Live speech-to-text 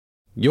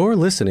You're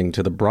listening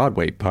to the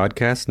Broadway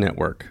Podcast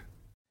Network.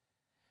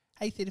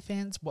 Hey theatre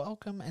fans,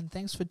 welcome and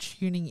thanks for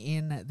tuning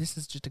in. This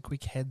is just a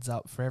quick heads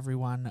up for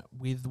everyone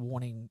with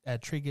warning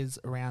triggers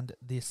around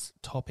this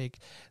topic.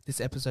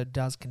 This episode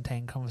does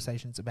contain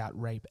conversations about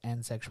rape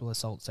and sexual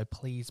assault, so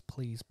please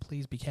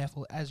be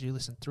careful as you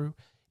listen through.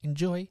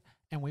 Enjoy,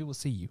 and we will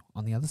see you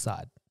on the other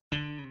side.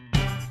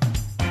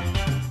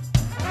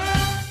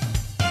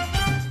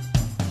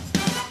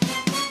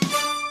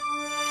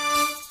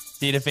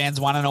 Theatre fans,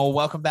 one and all,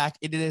 welcome back.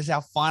 It is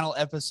our final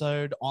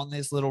episode on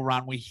this little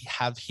run we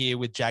have here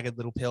with Jagged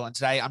Little Pill. And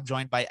today I'm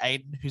joined by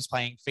Aiden, who's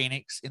playing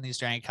Phoenix in the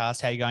Australian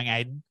cast. How are you going,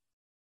 Aiden?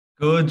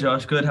 Good,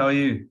 Josh. Good. How are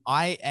you?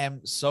 I am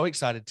so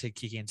excited to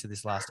kick into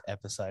this last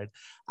episode.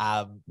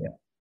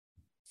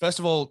 First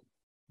of all,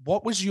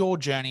 what was your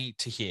journey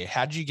to here?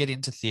 How did you get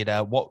into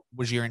theatre? What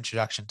was your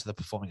introduction to the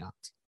performing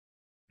arts?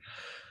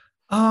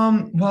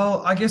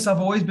 Well, I guess I've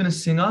always been a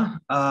singer.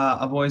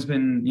 I've always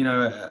been,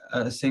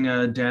 a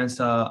singer,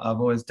 dancer.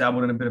 I've always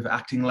dabbled in a bit of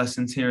acting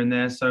lessons here and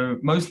there. So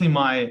mostly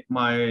my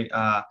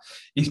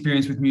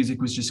experience with music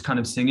was just kind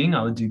of singing.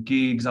 I would do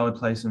gigs. I would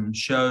play some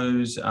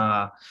shows,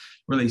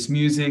 release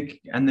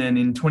music. And then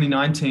in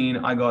 2019,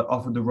 I got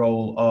offered the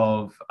role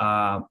of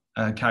a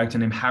character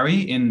named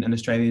Harry in an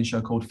Australian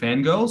show called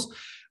Fangirls,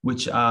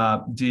 which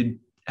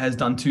has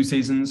done 2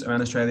 seasons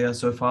around Australia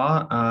so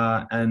far,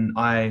 and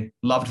I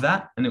loved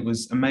that, and it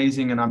was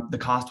amazing, and the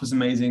cast was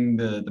amazing,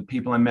 the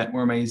people I met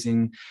were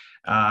amazing,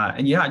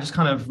 and yeah, I just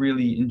kind of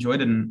really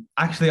enjoyed it. And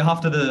actually,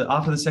 after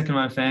the second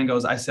round of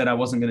Fangirls, I said I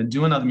wasn't going to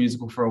do another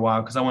musical for a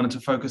while because I wanted to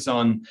focus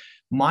on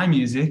my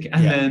music,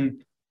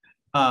 and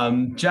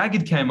then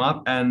Jagged came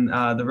up, and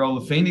the role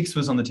of Phoenix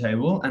was on the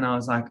table, and I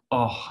was like,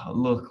 oh,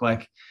 look,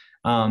 like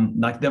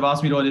they've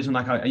asked me to audition,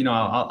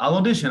 I'll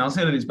audition, I'll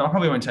say it is, but I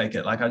probably won't take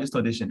it. Like I just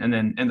auditioned and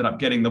then ended up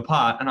getting the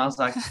part, and I was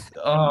like,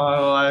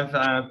 oh, I've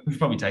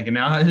probably taken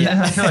now.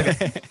 Yeah. I feel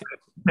like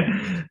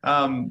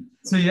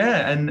so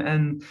yeah,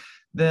 and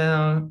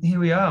then here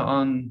we are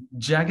on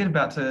Jagged,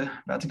 about to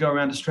go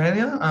around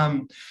Australia.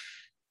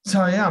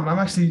 So yeah, I'm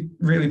actually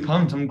really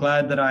pumped. I'm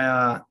glad that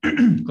I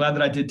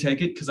did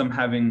take it because I'm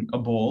having a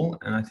ball,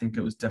 and I think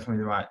it was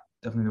definitely the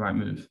right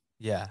move.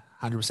 Yeah,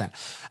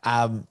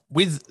 100%.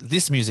 With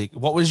this music,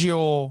 what was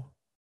your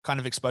kind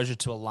of exposure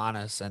to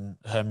Alanis and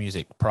her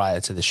music prior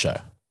to the show?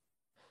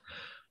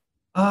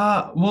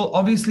 Well,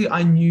 obviously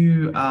I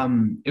knew,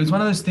 it was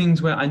one of those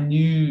things where I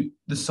knew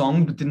the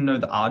song but didn't know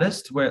the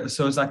artist,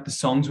 so it's like the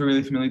songs were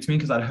really familiar to me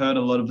because I'd heard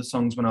a lot of the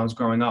songs when I was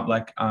growing up,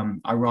 like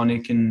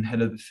Ironic and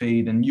Head of the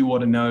Feed and You Ought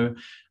to Know,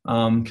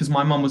 because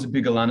my mum was a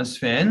big Alanis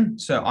fan,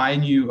 so I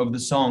knew of the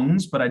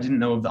songs but I didn't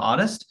know of the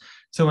artist.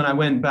 So when I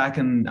went back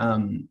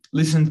and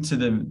listened to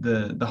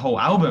the whole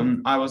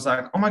album, I was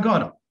like, oh my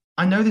God,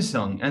 I know this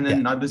song. And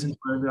then I'd listen to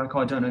it and be like,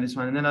 oh, I don't know this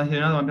one. And then I'd hear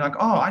another one and be like,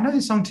 oh, I know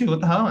this song too.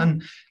 What the hell?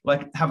 And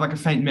like have like a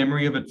faint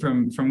memory of it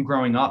from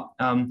growing up.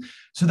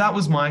 So that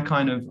was my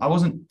kind of, I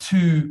wasn't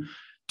too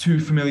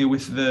familiar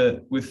with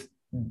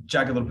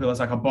Jagged Little Pill as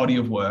like a body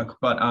of work.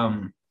 But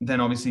then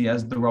obviously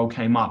as the role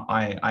came up,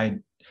 I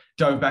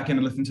dove back in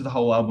and listened to the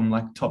whole album,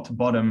 like top to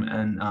bottom.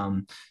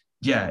 And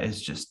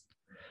it's just,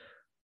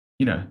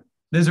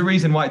 there's a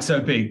reason why it's so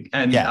big.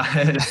 And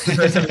I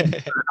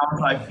was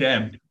like,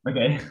 damn,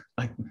 okay,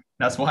 like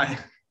that's why.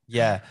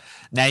 Yeah.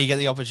 Now you get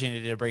the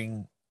opportunity to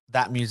bring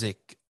that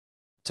music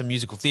to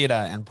musical theatre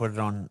and put it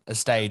on a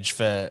stage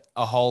for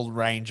a whole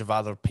range of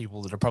other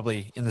people that are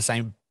probably in the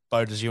same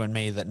boat as you and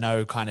me that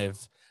know kind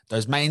of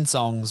those main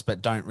songs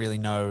but don't really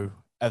know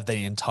of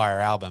the entire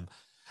album.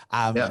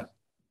 Do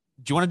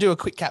you want to do a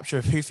quick capture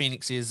of who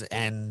Phoenix is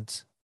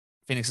and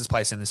Phoenix's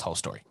place in this whole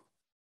story?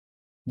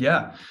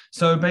 Yeah.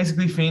 So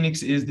basically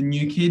Phoenix is the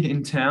new kid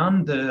in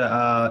town.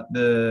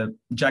 The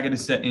Jagged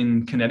is set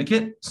in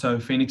Connecticut. So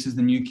Phoenix is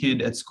the new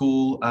kid at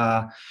school,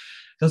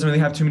 doesn't really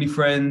have too many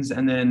friends,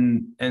 and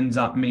then ends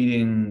up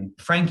meeting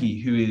Frankie,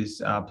 who is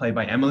played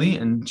by Emily,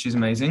 and she's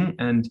amazing.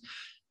 And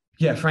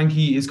yeah,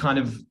 Frankie is kind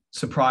of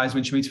surprised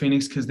when she meets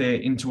Phoenix because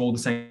they're into all the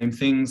same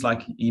things.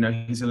 Like,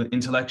 he's an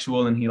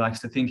intellectual and he likes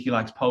to think, he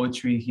likes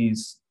poetry,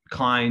 he's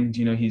kind,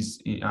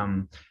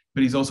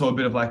 but he's also a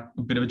bit of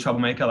a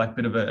troublemaker, like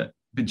a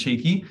bit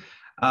cheeky.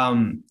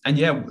 Frankie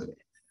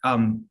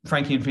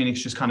and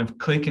Phoenix just kind of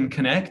click and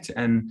connect,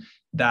 and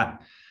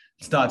that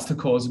starts to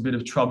cause a bit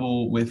of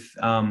trouble with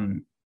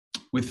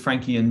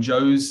Frankie and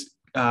Joe's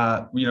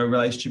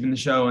relationship in the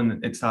show,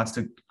 and it starts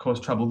to cause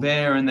trouble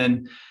there. And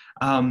then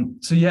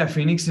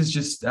Phoenix is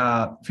just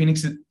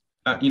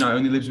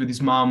only lives with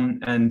his mum,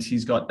 and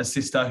he's got a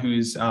sister who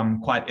is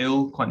quite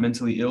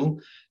mentally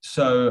ill.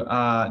 So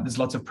there's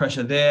lots of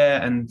pressure there,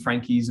 and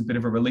Frankie's a bit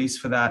of a release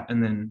for that.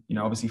 And then,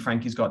 obviously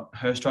Frankie's got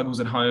her struggles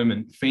at home,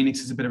 and Phoenix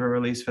is a bit of a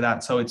release for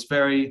that. So it's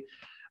very,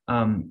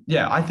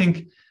 I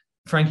think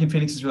Frankie and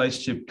Phoenix's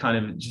relationship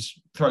kind of just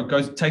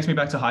takes me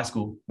back to high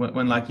school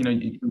when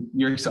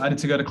you're excited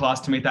to go to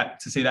class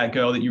to see that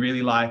girl that you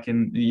really like,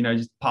 and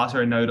just pass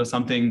her a note or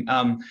something.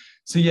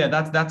 So yeah,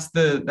 that's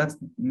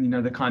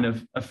the kind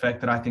of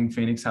effect that I think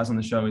Phoenix has on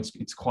the show.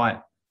 It's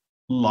quite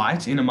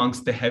light in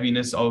amongst the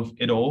heaviness of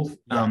it all.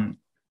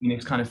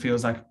 Phoenix kind of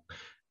feels like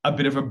a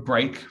bit of a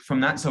break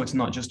from that. So it's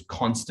not just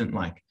constant,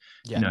 like,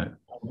 Yeah. you know,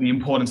 the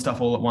important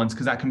stuff all at once,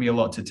 because that can be a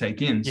lot to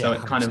take in. So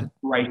Yeah, it kind of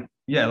 100%.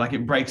 like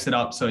it breaks it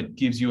up. So it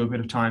gives you a bit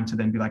of time to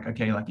then be like,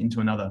 okay, like into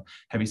another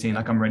heavy scene,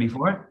 like I'm ready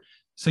for it.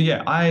 So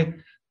yeah, I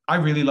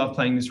really love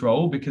playing this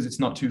role because it's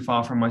not too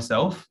far from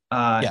myself.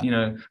 Yeah. You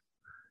know,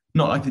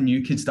 not like the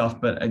new kid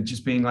stuff, but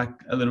just being like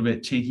a little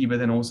bit cheeky, but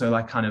then also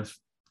like kind of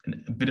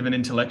a bit of an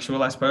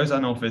intellectual, I suppose. I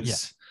don't know if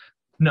it's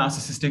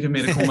narcissistic of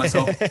me to call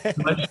myself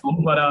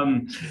intellectual, but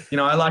you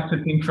know, I like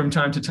to think from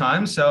time to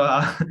time. So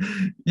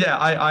yeah,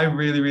 I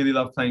really, really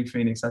love playing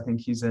Phoenix. I think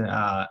he's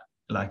a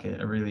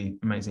really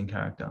amazing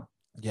character.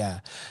 Yeah.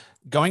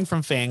 Going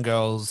from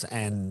Fangirls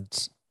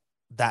and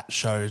that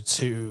show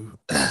to,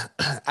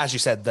 as you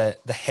said, the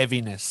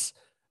heaviness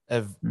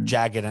of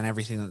Jagged and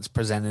everything that's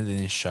presented in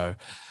this show.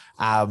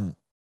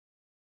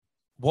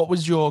 What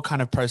was your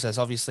kind of process?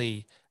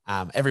 Obviously,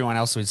 everyone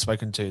else we've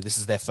spoken to, this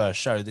is their first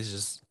show. This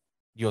is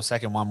your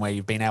second one where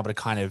you've been able to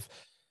kind of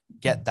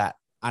get that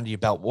under your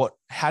belt.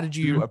 How did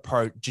you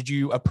approach? Did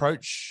you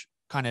approach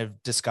kind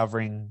of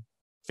discovering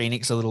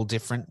Phoenix a little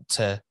different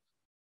to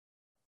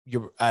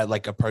your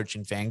like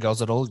approaching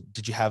Fangirls at all?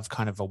 Did you have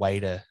kind of a way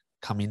to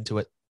come into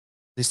it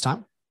this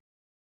time?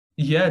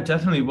 Yeah,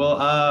 definitely.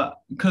 Well,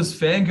 because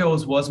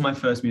Fangirls was my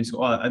first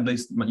musical, or at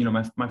least, you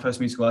know, my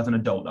first musical as an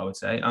adult, I would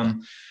say.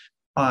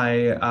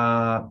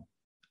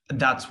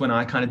 That's when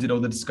I kind of did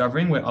all the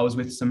discovering, where I was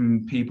with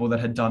some people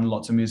that had done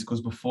lots of musicals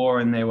before,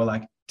 and they were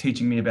like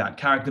teaching me about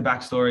character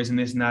backstories and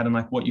this and that, and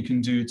like what you can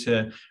do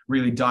to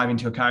really dive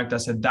into your character.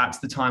 So that's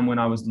the time when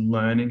I was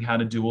learning how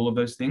to do all of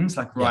those things,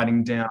 like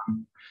writing down,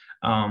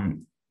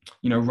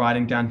 you know,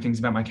 writing down things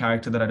about my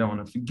character that I don't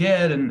want to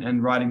forget,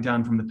 and writing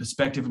down from the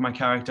perspective of my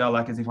character,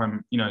 like as if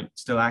I'm, you know,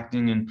 still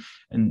acting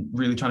and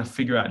really trying to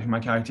figure out who my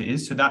character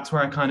is. So that's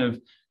where I kind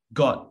of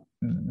got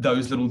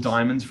those little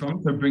diamonds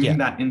from. So bringing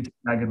that into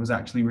Jagged was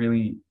actually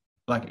really,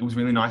 like, it was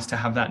really nice to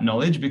have that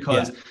knowledge,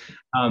 because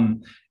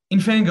in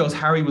Fangirls,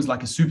 Harry was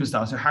like a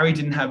superstar. So Harry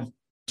didn't have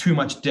too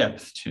much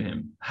depth to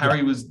him.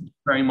 Harry was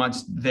very much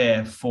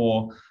there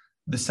for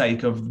the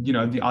sake of, you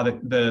know,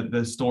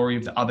 the story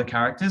of the other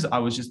characters. I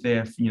was just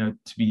there, you know,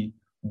 to be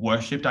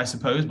worshipped, I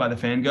suppose, by the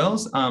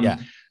fangirls. It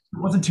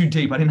wasn't too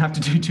deep. I didn't have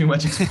to do too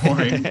much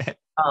exploring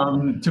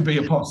to be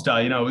a pop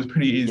star. You know, it was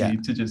pretty easy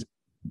to just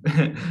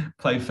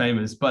play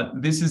famous. But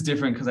this is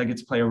different because I get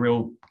to play a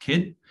real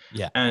kid.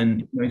 Yeah.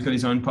 And you know, he's got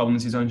his own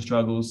problems, his own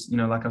struggles, you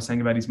know, like I was saying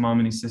about his mom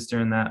and his sister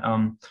and that.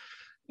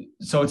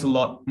 So it's a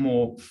lot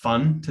more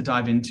fun to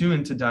dive into,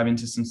 and to dive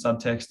into some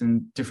subtext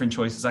and different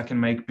choices I can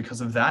make because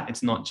of that.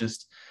 It's not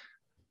just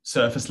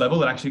surface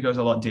level. It actually goes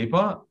a lot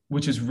deeper,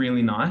 which is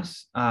really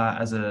nice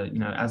as a, you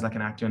know, as like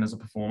an actor and as a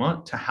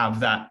performer, to have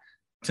that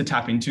to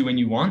tap into when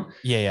you want.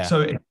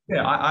 So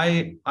yeah,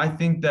 I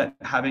think that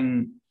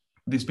having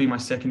this be my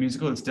second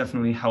musical, it's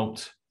definitely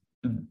helped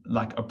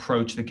like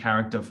approach the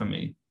character for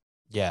me.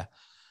 Yeah.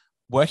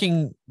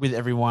 Working with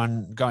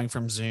everyone, going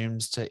from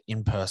Zooms to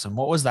in person,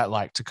 what was that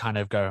like to kind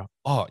of go,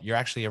 oh, you're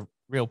actually a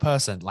real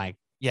person? Like,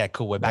 yeah,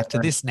 cool. We're back to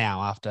this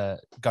now after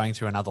going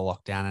through another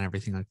lockdown and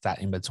everything like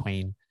that in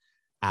between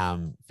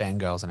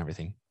Fangirls and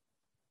everything.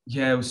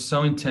 Yeah, it was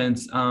so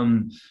intense.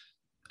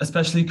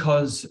 Especially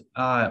because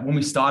when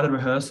we started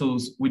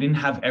rehearsals, we didn't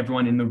have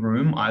everyone in the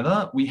room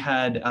either. We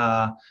had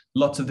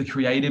lots of the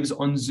creatives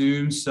on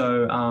Zoom.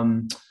 So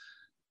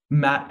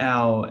Matt,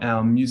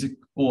 our music,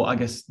 or I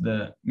guess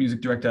the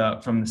music director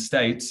from the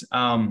States,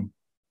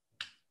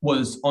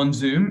 was on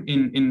Zoom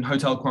in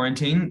hotel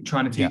quarantine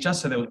trying to teach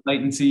us. So there was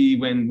latency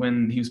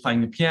when he was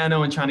playing the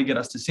piano and trying to get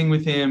us to sing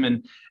with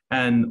him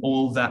and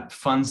all that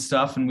fun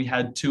stuff. And we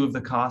had two of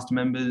the cast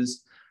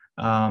members,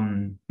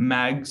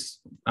 Mags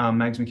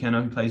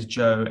McKenna, who plays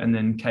Joe, and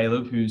then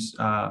Caleb, who's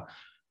part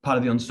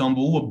of the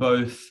ensemble, were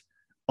both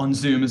on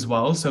Zoom as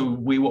well. So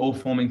we were all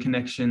forming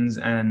connections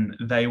and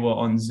they were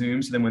on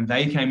Zoom. So then when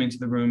they came into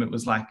the room, it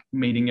was like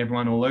meeting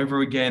everyone all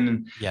over again.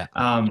 And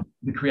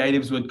the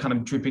creatives were kind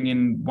of dripping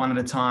in one at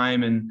a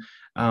time. And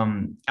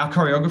our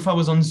choreographer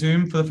was on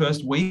Zoom for the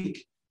first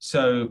week.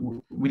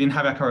 So we didn't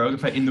have our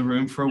choreographer in the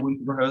room for a week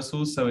of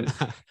rehearsals. So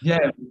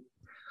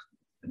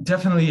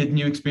definitely a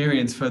new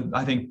experience for,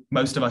 I think,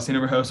 most of us in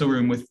a rehearsal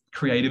room with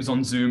creatives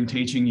on Zoom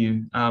teaching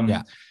you.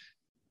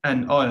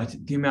 And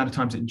the amount of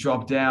times it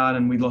dropped out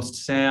and we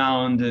lost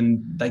sound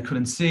and they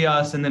couldn't see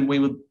us and then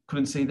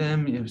couldn't see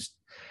them. It was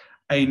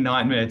a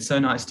nightmare. It's so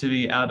nice to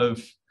be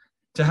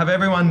to have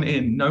everyone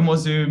in. No more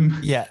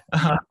Zoom.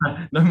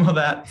 No more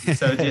that.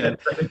 So yeah,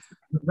 it's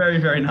very,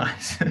 very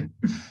nice.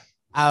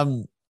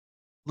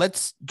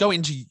 Let's go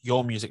into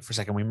your music for a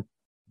second. We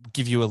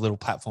give you a little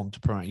platform to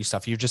promote your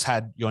stuff. You've just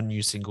had your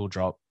new single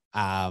drop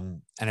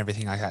and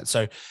everything like that.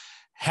 So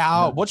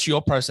what's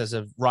your process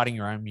of writing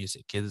your own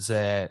music? Is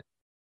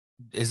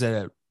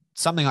it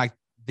something like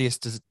this?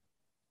 Does it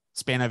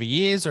span over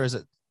years, or is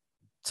it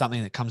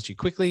something that comes to you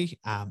quickly?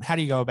 How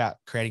do you go about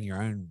creating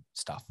your own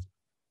stuff?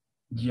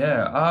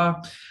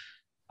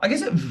 I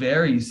guess it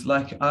varies.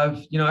 Like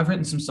I've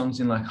written some songs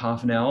in like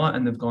half an hour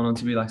and they've gone on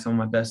to be like some of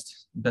my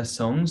best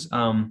songs.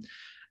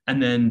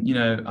 And then,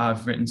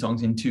 I've written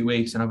songs in 2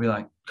 weeks and I'll be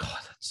like, God,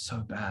 that's so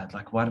bad.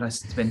 Like, why did I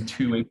spend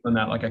 2 weeks on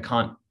that? Like, I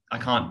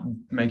can't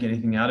make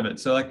anything out of it.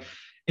 So like,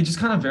 it just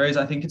kind of varies.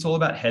 I think it's all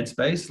about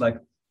headspace. Like,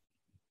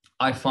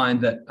 I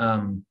find that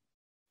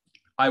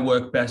I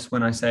work best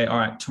when I say, all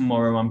right,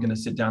 tomorrow I'm going to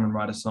sit down and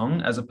write a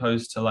song, as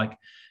opposed to like,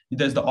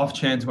 there's the off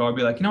chance where I'll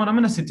be like, you know what, I'm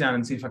going to sit down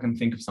and see if I can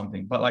think of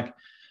something. But like,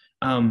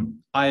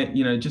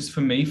 just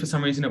for me, for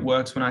some reason, it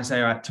works when I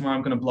say, all right, tomorrow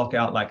I'm going to block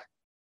out like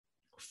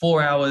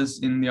 4 hours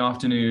in the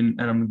afternoon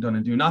and I'm going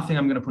to do nothing.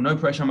 I'm going to put no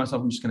pressure on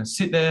myself. I'm just going to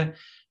sit there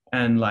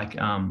and like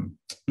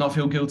not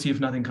feel guilty if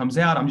nothing comes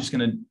out. I'm just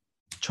going to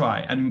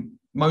try. And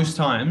most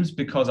times,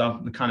 because I've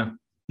kind of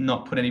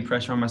not put any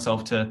pressure on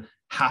myself to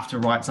have to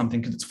write something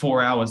because it's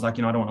 4 hours, like,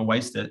 I don't want to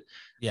waste it.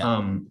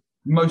 Yeah.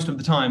 Most of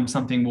the time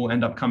something will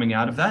end up coming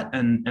out of that,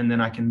 and then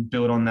I can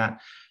build on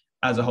that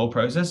as a whole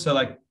process. So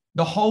like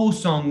the whole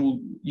song will,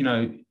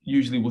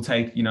 usually will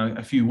take,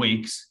 a few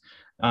weeks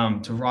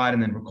to write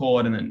and then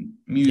record and then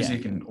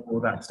music and all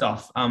of that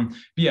stuff. But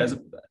yeah,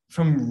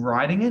 from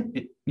writing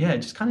it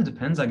just kind of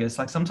depends, I guess.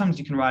 Like sometimes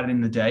you can write it in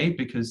the day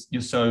because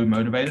you're so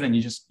motivated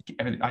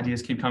and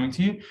ideas keep coming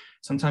to you.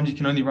 Sometimes you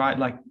can only write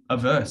like a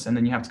verse and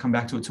then you have to come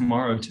back to it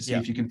tomorrow to see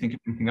if you can think of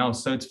anything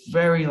else. So it's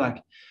very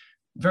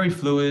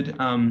fluid.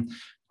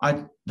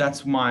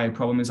 That's my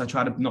problem, is I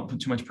try to not put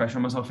too much pressure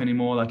on myself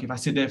anymore. Like if I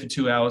sit there for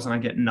 2 hours and I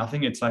get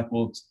nothing, it's like,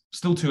 well, it's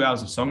still 2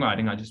 hours of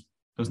songwriting.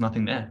 There's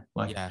nothing there.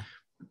 Like, I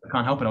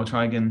can't help it. I'll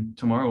try again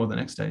tomorrow or the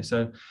next day.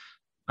 So,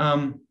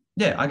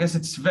 I guess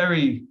it's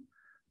very,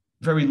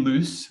 very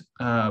loose,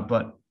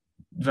 but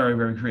very,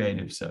 very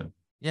creative. So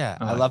yeah,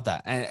 I love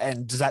that.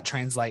 And does that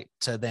translate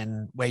to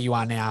then where you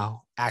are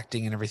now,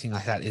 acting and everything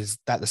like that? Is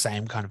that the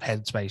same kind of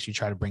headspace you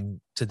try to bring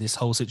to this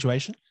whole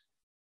situation?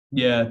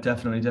 Yeah,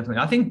 definitely.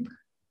 I think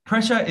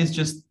pressure is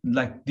just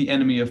like the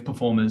enemy of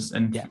performers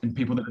and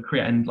people that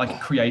are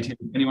creative,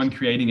 anyone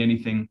creating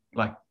anything.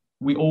 Like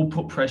we all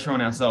put pressure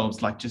on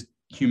ourselves, like just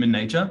human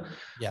nature.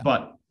 Yeah.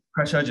 But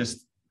pressure it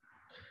just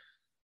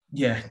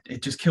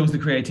kills the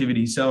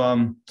creativity. So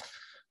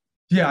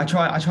I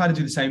try to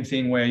do the same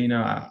thing where,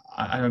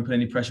 I don't put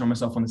any pressure on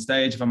myself on the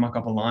stage. If I muck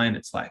up a line,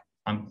 it's like,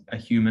 I'm a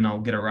human, I'll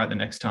get it right the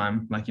next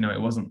time. Like,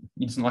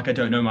 it's not like I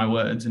don't know my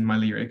words and my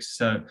lyrics.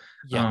 So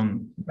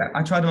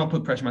I try to not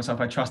put pressure on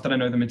myself. I trust that I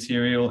know the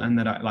material and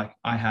that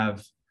I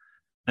have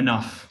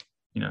enough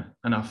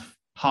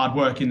hard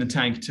work in the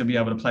tank to be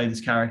able to play this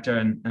character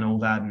and all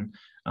that. And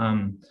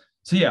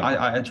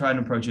I try and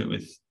approach it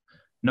with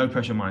no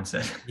pressure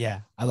mindset. Yeah,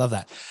 I love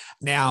that.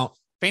 Now,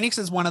 Phoenix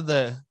is one of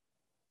the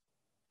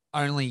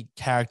only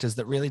characters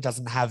that really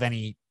doesn't have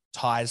any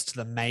ties to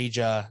the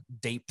major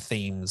deep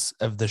themes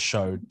of the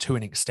show to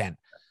an extent.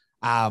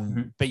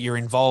 But you're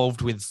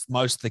involved with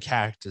most of the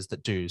characters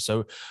that do.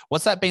 So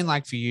what's that been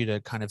like for you to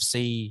kind of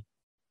see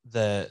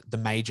the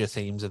major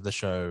themes of the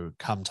show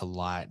come to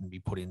light and be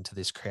put into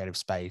this creative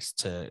space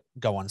to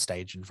go on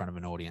stage in front of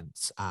an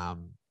audience?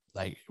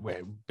 Like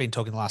we've been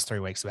talking the last 3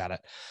 weeks about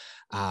it.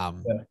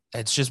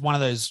 It's just one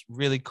of those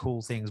really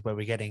cool things where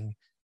we're getting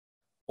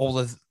all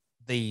of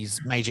these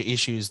major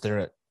issues that are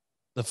at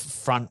the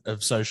front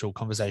of social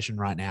conversation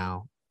right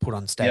now put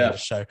on stage. Yeah.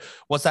 So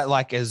what's that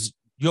like as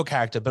your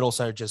character, but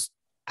also just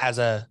as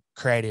a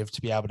creative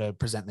to be able to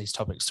present these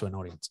topics to an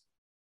audience?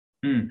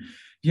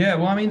 Yeah,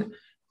 well, I mean,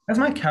 as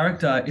my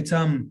character,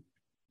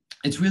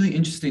 it's really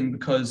interesting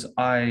because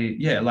as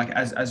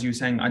you were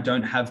saying, I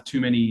don't have too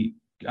many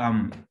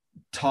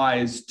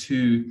ties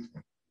to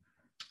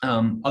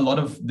a lot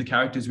of the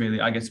characters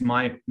really. I guess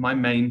my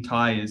main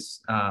tie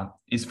is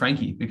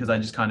Frankie, because I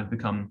just kind of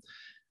become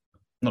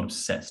not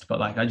obsessed, but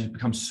like I just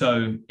become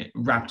so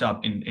wrapped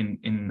up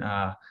in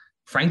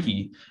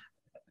Frankie.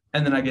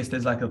 And then I guess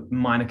there's like a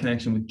minor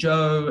connection with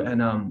Joe.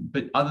 And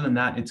but other than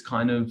that, it's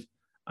kind of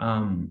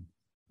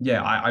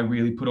I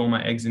really put all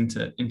my eggs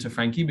into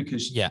Frankie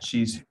because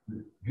she's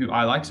who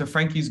I like. So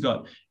Frankie's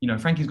got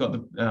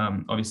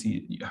the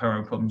obviously her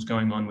own problems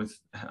going on with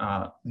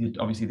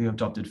the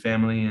adopted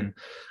family and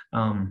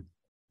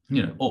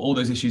all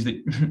those issues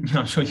that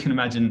I'm sure you can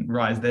imagine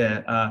rise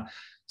there.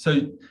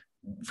 So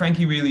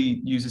Frankie really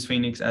uses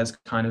Phoenix as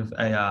kind of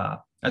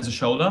as a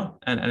shoulder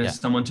and as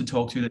someone to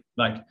talk to that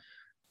like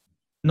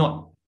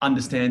not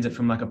understands it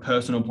from like a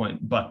personal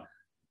point, but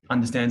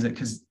understands it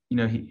because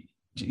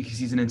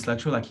he's an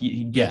intellectual, like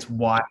he gets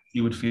why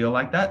he would feel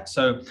like that.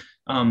 So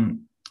I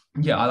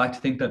like to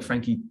think that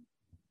Frankie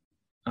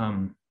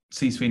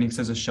sees Phoenix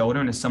as a shoulder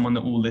and as someone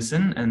that will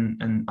listen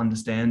and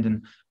understand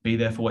and be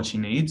there for what she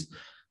needs.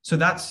 So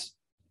that's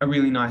a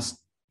really nice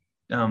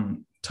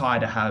tie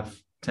to have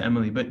to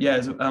Emily. But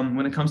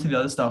when it comes to the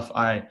other stuff,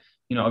 I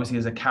obviously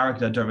as a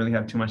character don't really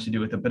have too much to do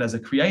with it, but as a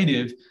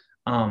creative,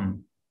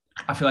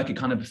 I feel like it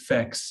kind of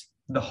affects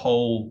the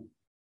whole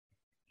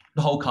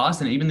cast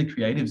and even the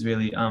creatives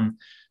really.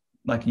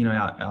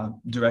 Our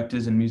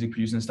directors and music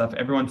producers and stuff,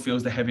 everyone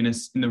feels the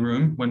heaviness in the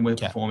room when we're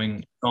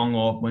performing a song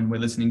or when we're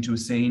listening to a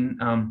scene.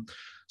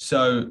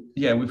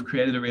 We've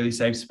created a really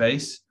safe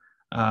space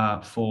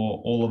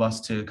for all of us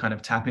to kind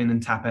of tap in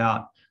and tap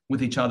out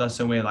with each other.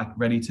 So we're like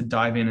ready to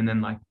dive in and then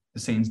like the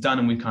scene's done,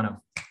 and we kind of,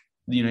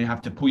 you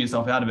have to pull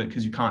yourself out of it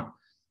because you can't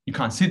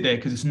sit there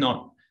because it's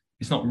not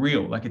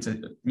real. Like it's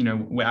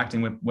we're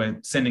acting, we're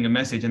sending a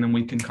message, and then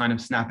we can kind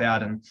of snap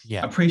out and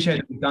appreciate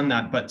that we've done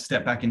that, but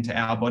step back into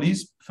our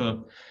bodies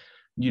for,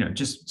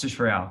 just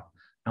for our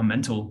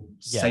mental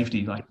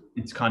safety. Like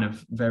it's kind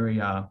of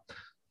very,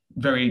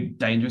 very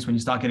dangerous when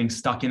you start getting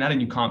stuck in that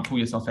and you can't pull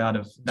yourself out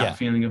of that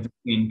feeling of the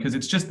scene, because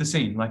it's just the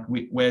scene. Like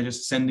we're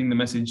just sending the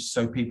message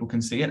so people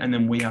can see it, and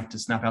then we have to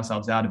snap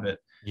ourselves out of it.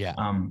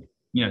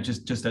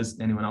 Just as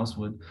anyone else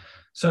would.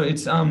 So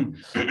it's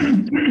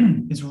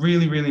it's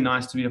really, really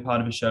nice to be a part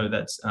of a show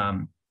that's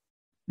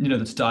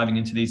that's diving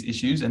into these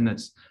issues and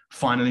that's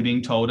finally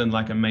being told in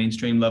like a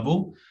mainstream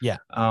level.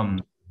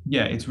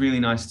 It's really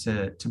nice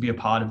to be a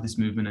part of this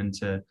movement, and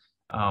to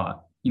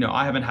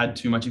I haven't had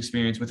too much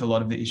experience with a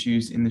lot of the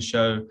issues in the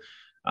show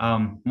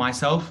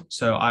myself,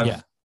 so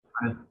I've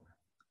kind of,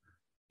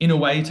 in a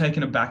way,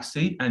 taken a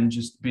backseat and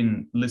just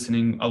been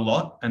listening a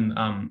lot, and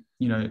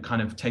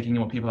kind of taking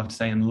what people have to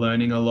say and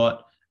learning a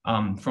lot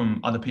from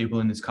other people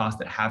in this cast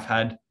that have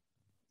had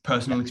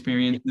personal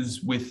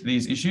experiences with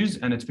these issues,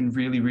 and it's been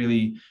really,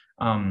 really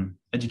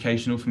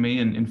educational for me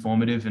and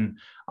informative, and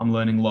I'm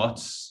learning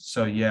lots.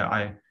 So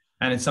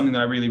and it's something that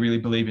I really, really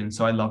believe in.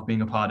 So I love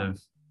being a part of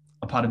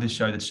this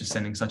show that's just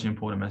sending such an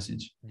important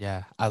message.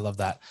 Yeah, I love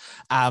that.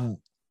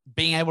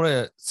 Being able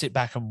to sit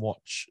back and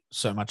watch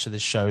so much of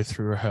this show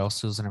through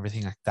rehearsals and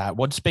everything like that,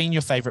 what's been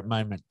your favorite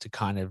moment to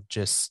kind of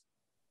just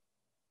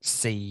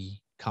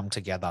see come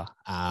together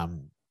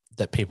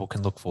that people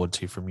can look forward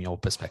to from your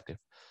perspective?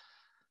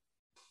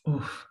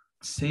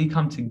 See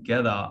come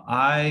together.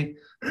 I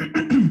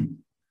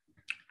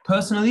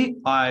personally,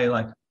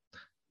 I'm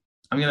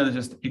going to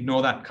just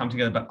ignore that come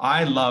together, but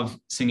I love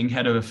singing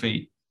Head Over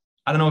Feet.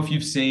 I don't know if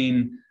you've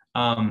seen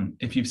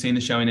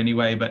the show in any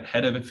way, but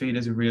Head Over Feet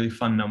is a really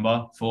fun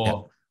number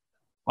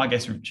I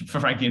guess, for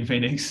Frankie and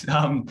Phoenix.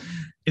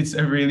 It's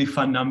a really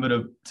fun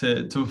number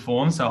to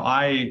perform. So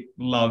I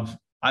love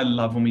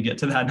when we get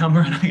to that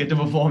number and I get to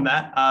perform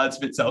that. It's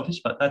a bit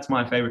selfish, but that's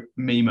my favorite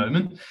me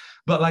moment.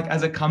 But like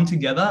as a come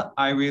together,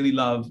 I really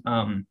love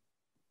No,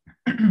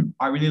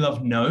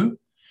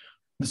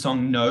 the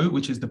song No,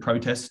 which is the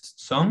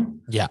protest song.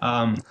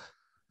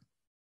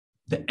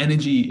 The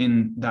energy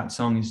in that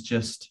song is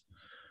just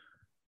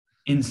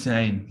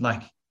insane.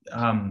 Like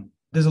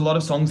there's a lot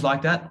of songs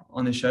like that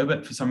on the show,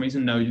 but for some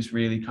reason No just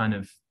really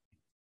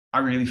I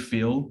really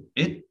feel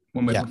it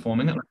when we're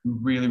performing it. Like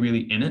we're really,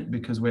 really in it,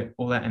 because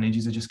all that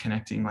energies are just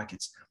connecting. Like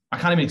I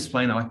can't even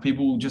explain it. Like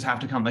people just have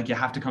to come, like you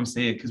have to come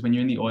see it, because when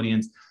you're in the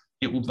audience,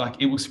 it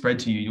will spread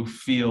to you. You'll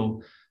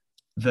feel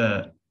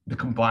the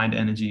combined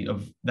energy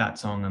of that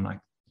song. And I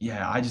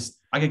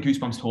get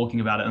goosebumps talking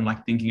about it and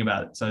like thinking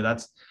about it. So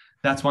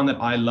that's one that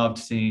I loved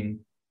seeing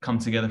come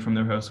together from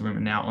the rehearsal room,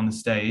 and now on the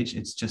stage,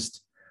 it's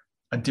just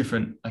it's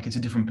a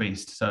different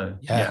beast. So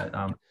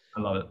I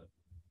love it.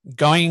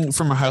 Going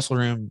from rehearsal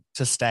room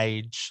to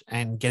stage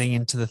and getting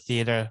into the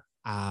theater,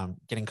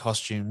 getting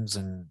costumes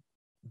and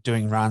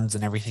doing runs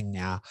and everything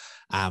now.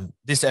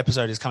 This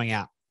episode is coming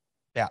out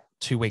about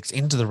 2 weeks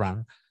into the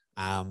run.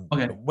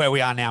 Where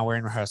we are now, we're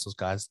in rehearsals,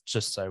 guys,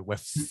 just so we're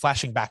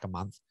flashing back a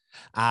month.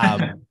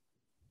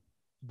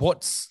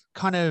 What's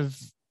kind of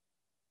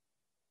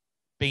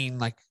been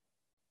like,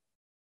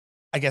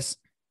 I guess,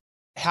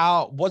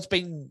 what's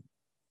been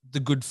the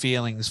good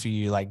feelings for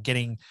you, like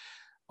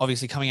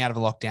obviously coming out of a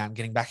lockdown,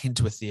 getting back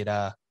into a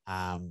theater,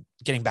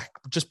 getting back,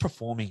 just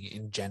performing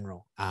in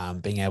general,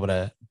 being able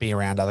to be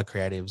around other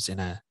creatives in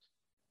a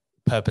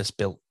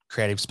purpose-built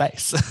creative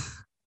space?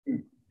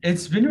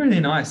 It's been really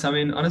nice. I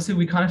mean, honestly,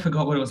 we kind of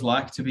forgot what it was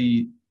like to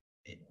be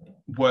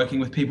working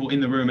with people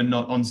in the room and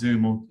not on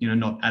Zoom, or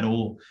not at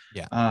all.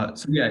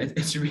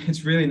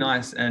 It's really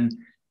nice. And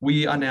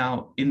we are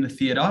now in the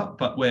theater,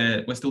 but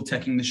we're still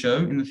teching the show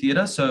in the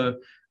theater. So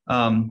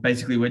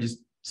basically we're just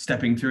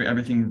stepping through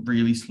everything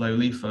really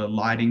slowly for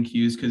lighting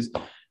cues, because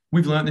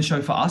we've learned the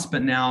show for us,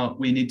 but now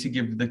we need to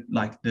give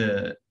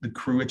the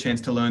crew a chance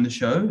to learn the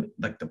show.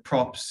 Like the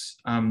props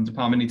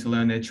department need to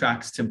learn their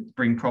tracks to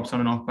bring props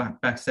on and off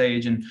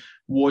backstage, and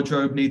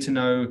wardrobe need to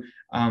know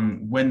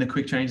when the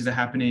quick changes are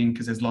happening,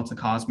 because there's lots of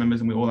cast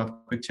members and we all have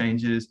quick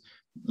changes.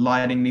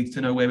 Lighting needs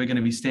to know where we're going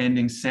to be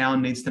standing.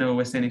 Sound needs to know where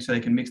we're standing so they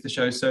can mix the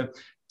show. So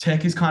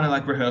tech is kind of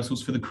like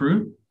rehearsals for the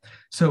crew.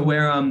 So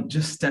we're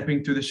just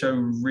stepping through the show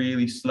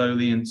really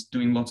slowly and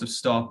doing lots of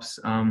stops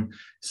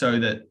so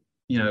that,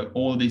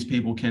 all of these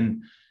people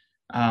can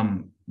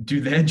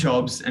do their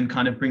jobs and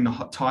kind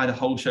of tie the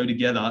whole show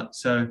together.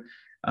 So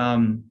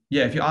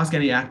if you ask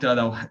any actor,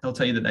 they'll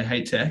tell you that they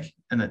hate tech,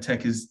 and that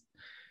tech is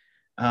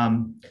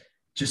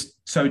just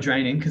so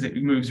draining because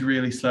it moves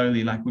really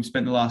slowly. Like we've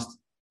spent the last,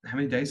 how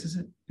many days is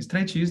it? Is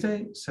today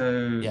Tuesday?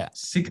 So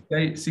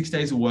 6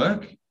 days of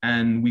work,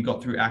 and we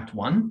got through Act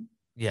 1.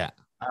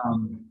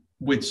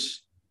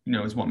 Which,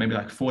 is what, maybe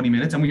like 40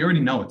 minutes, and we already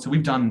know it. So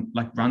we've done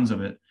like runs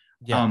of it.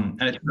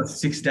 And it took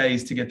us 6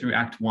 days to get through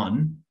Act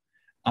 1.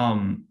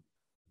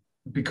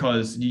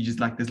 Because you just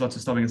there's lots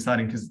of stopping and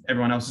starting because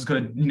everyone else has got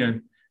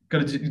to,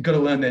 got to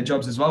learn their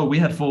jobs as well. We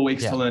had 4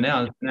 weeks to learn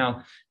ours.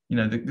 Now,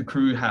 the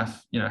crew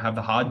have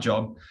the hard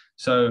job.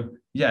 So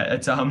yeah,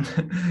 it's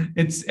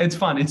it's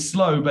fun. It's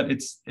slow, but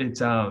it's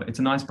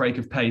a nice break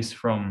of pace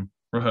from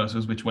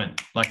rehearsals, which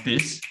went like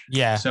this.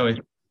 Yeah. So it's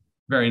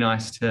very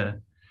nice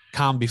to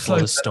calm before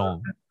the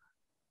storm.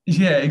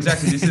 Yeah,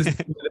 exactly. This is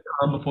the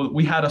calm before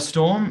we had a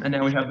storm, and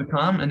now we have the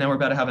calm, and now we're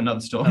about to have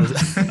another storm.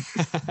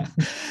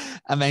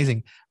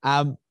 Amazing.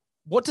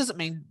 What does it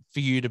mean for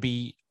you to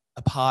be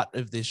a part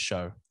of this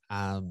show?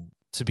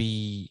 To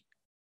be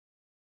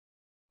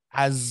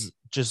as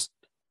just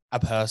a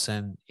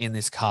person in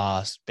this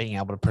cast, being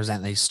able to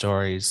present these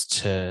stories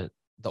to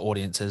the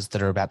audiences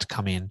that are about to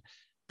come in,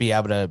 be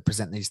able to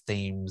present these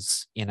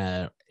themes in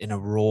a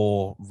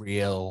raw,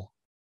 real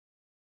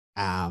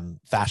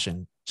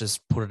fashion,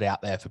 just put it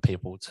out there for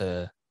people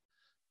to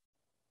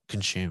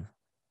consume.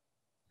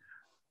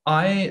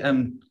 I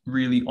am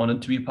really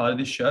honored to be a part of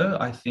this show.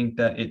 I think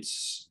that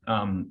it's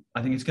going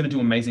to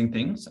do amazing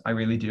things. I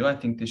really do. I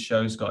think this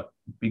show's got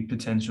big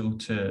potential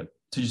to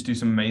just do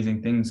some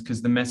amazing things,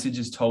 because the message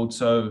is told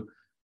so,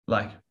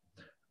 like,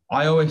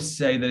 I always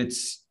say that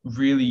it's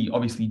really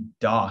obviously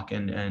dark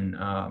and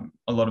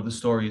a lot of the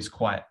story is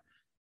quite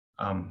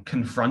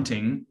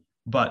confronting,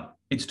 but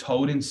it's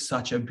told in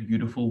such a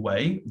beautiful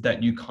way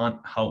that you can't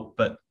help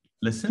but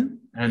listen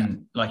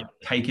and like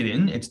take it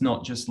in. It's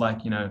not just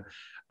like,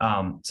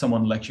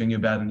 someone lecturing you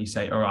about it and you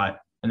say, all right,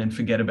 and then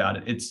forget about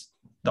it. It's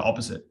the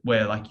opposite,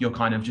 where like you're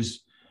kind of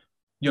just,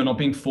 you're not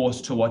being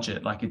forced to watch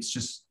it. Like it's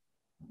just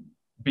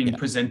being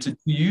presented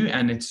to you,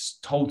 and it's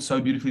told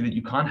so beautifully that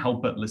you can't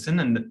help but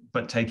listen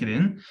but take it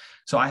in.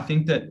 So I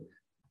think that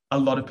a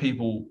lot of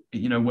people,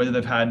 whether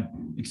they've had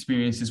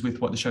experiences with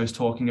what the show is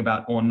talking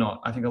about or not,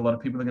 I think a lot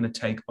of people are going to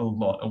take a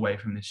lot away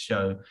from this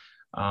show.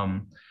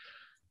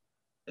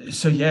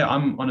 So yeah,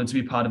 I'm honored to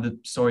be part of the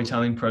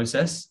storytelling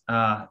process.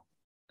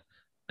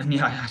 And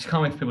yeah, I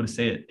can't wait for people to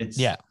see it.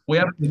 We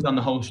haven't done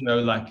the whole show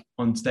like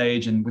on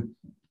stage and with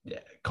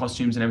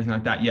costumes and everything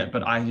like that yet,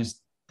 but I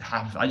just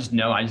have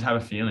a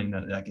feeling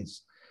that like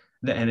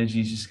the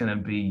energy is just going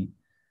to be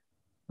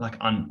like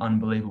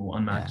unbelievable,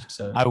 unmatched.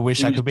 So I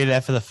wish I could be there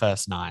for the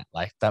first night.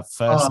 Like that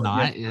first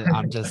night,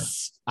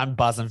 I'm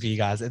buzzing for you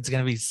guys. It's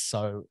going to be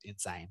so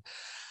insane.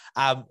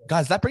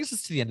 Guys, that brings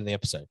us to the end of the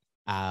episode.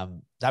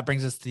 That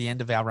brings us to the end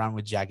of our run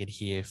with Jagged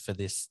here for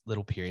this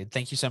little period.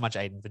 Thank you so much,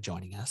 Aiden, for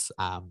joining us.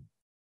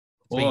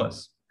 It's been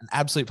an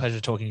absolute pleasure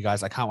talking to you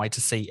guys. I can't wait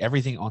to see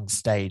everything on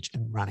stage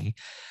and running.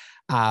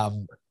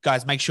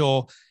 Guys, make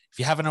sure, if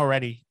you haven't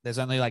already, there's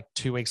only like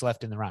 2 weeks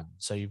left in the run.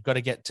 So you've got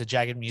to get to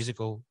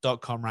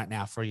jaggedmusical.com right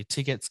now for your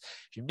tickets.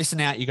 If you're missing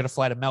out, you've got to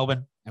fly to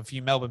Melbourne. And for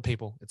you Melbourne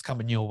people, it's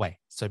coming your way.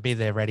 So be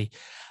there ready.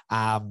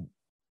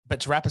 But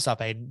to wrap us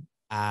up, Aiden,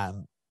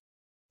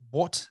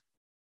 what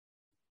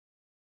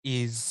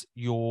is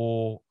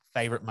your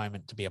favorite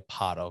moment to be a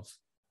part of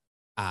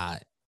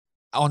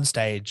on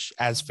stage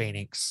as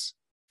Phoenix,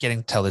 getting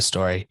to tell this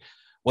story?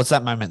 What's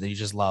that moment that you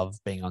just love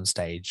being on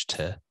stage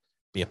to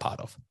be a part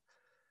of?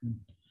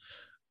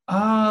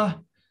 I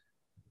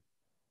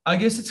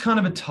guess it's kind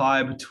of a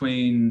tie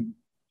between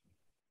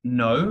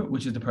No,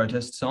 which is the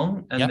protest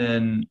song, and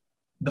then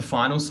the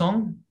final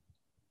song.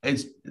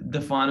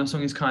 The final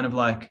song is kind of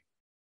like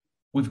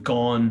we've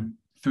gone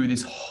through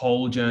this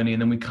whole journey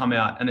and then we come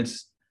out and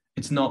it's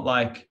not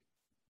like,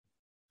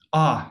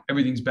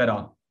 everything's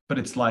better, but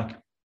it's like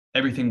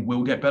everything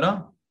will get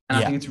better. And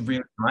I think it's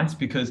really nice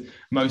because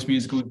most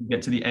musicals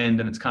get to the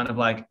end and it's kind of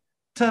like,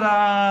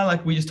 ta-da,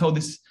 like we just told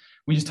this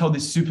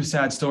super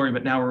sad story,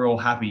 but now we're all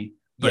happy.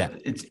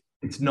 But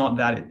it's not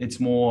that. It's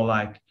more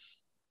like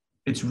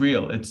it's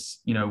real.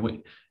 It's,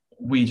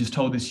 we just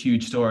told this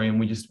huge story and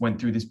we just went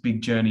through this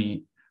big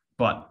journey,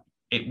 but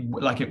it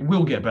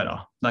will get better.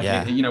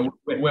 Like,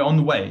 we're on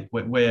the way.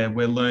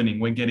 We're learning.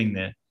 We're getting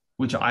there,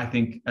 which I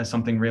think has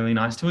something really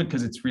nice to it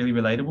because it's really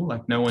relatable.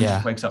 Like no one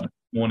just wakes up in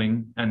the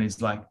morning and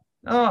is like,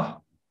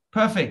 oh,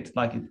 perfect.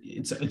 Like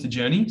it's a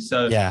journey.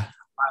 So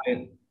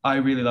I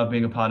really love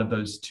being a part of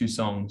those two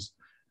songs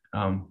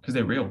because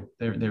they're real.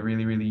 They're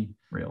really, really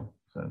real.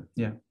 So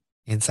yeah.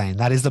 Insane.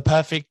 That is the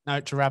perfect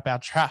note to wrap our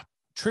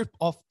trip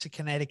off to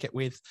Connecticut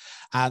with.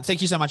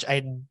 Thank you so much,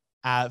 Aiden,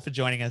 for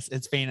joining us.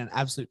 It's been an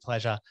absolute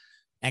pleasure.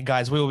 And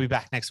guys, we will be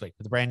back next week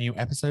with a brand new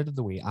episode of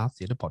the We Are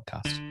Theatre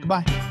podcast.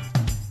 Goodbye.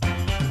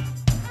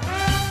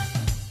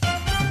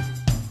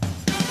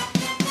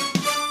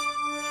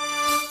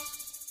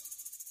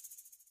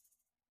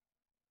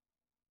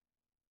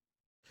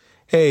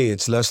 Hey,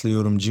 it's Leslie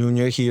Odom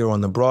Jr. here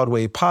on the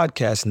Broadway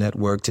Podcast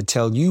Network to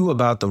tell you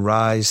about the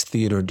Rise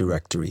Theater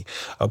Directory,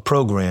 a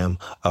program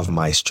of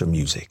Maestro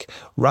Music.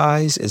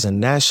 Rise is a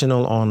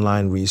national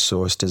online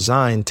resource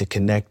designed to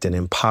connect and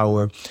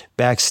empower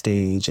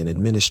backstage and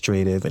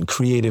administrative and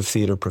creative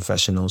theater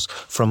professionals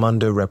from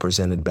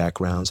underrepresented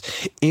backgrounds.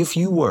 If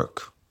you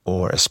work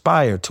or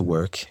aspire to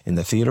work in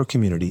the theater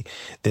community,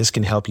 this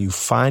can help you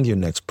find your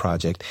next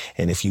project.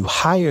 And if you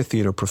hire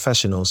theater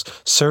professionals,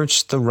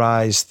 search the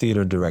Rise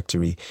Theater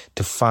Directory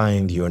to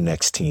find your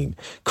next team.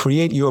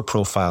 Create your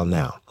profile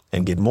now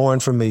And get more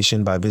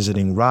information by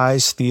visiting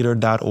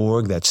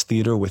risetheatre.org. That's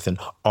theater with an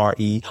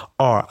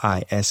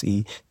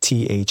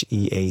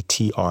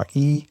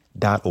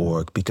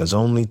RERISETHEATRE.org, because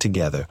only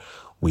together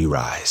we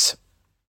rise.